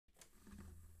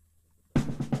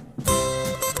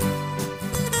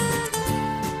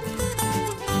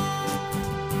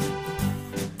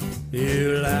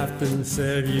up and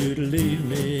said you'd leave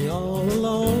me all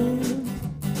alone.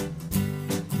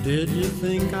 Did you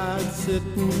think I'd sit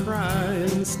and cry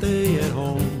and stay at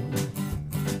home?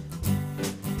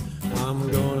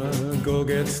 I'm gonna go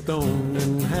get stoned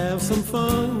and have some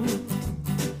fun.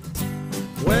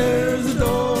 Where's the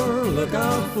door? Look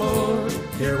out, floor,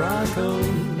 here I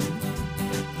come.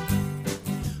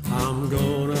 I'm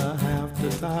gonna have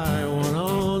to tie one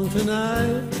on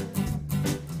tonight.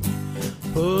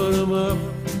 Put 'em up,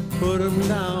 put 'em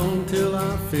down till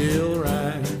I feel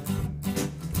right.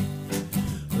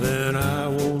 Then I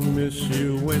won't miss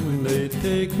you when they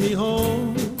take me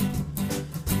home.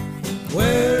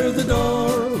 Where's the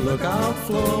door? Look out,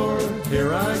 floor,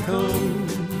 here I come.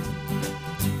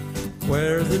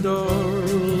 Where's the door?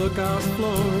 Look out,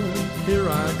 floor, here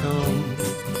I come.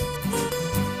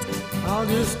 I'll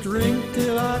just drink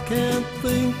till I can't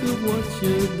think of what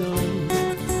you've done.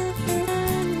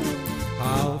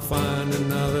 I'll find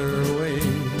another way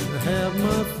to have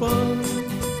my fun.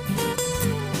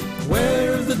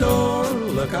 Where's the door?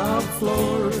 Look out,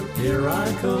 floor, here I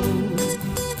come.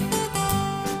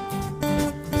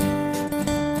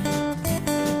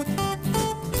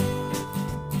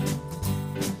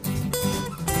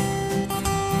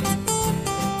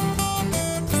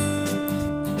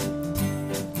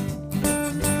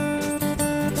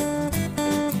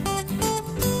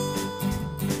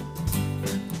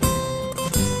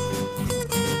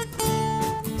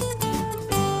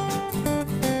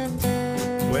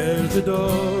 Where's the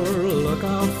door? Look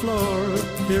out, floor,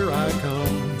 here I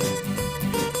come.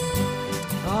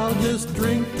 I'll just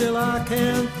drink till I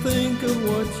can't think of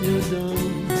what you've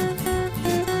done.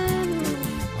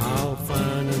 I'll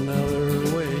find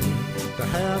another way to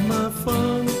have my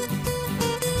fun.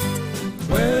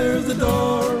 Where's the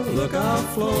door? Look out,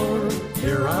 floor,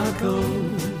 here I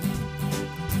come.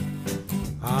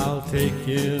 I'll take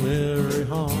you in every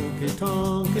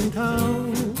honky-tonk in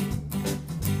town.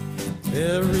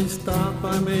 Every stop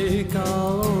I make,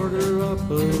 I'll order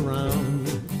up a round.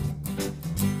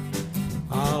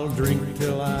 I'll drink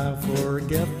till I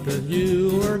forget that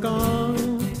you are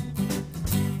gone.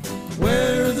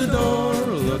 Where's the door?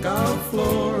 Look out,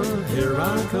 floor, here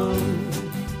I come.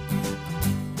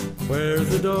 Where's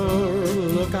the door?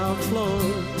 Look out, floor,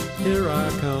 here I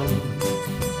come.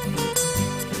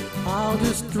 I'll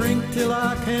just drink till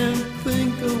I can't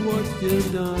think of what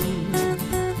you've done.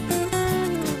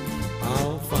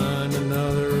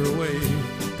 Another way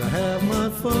to have my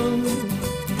fun.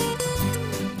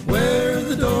 Where's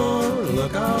the door?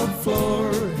 Look out,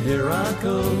 floor, here I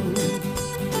come.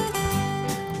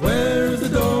 Where's the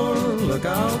door? Look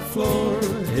out, floor,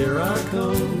 here I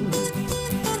come.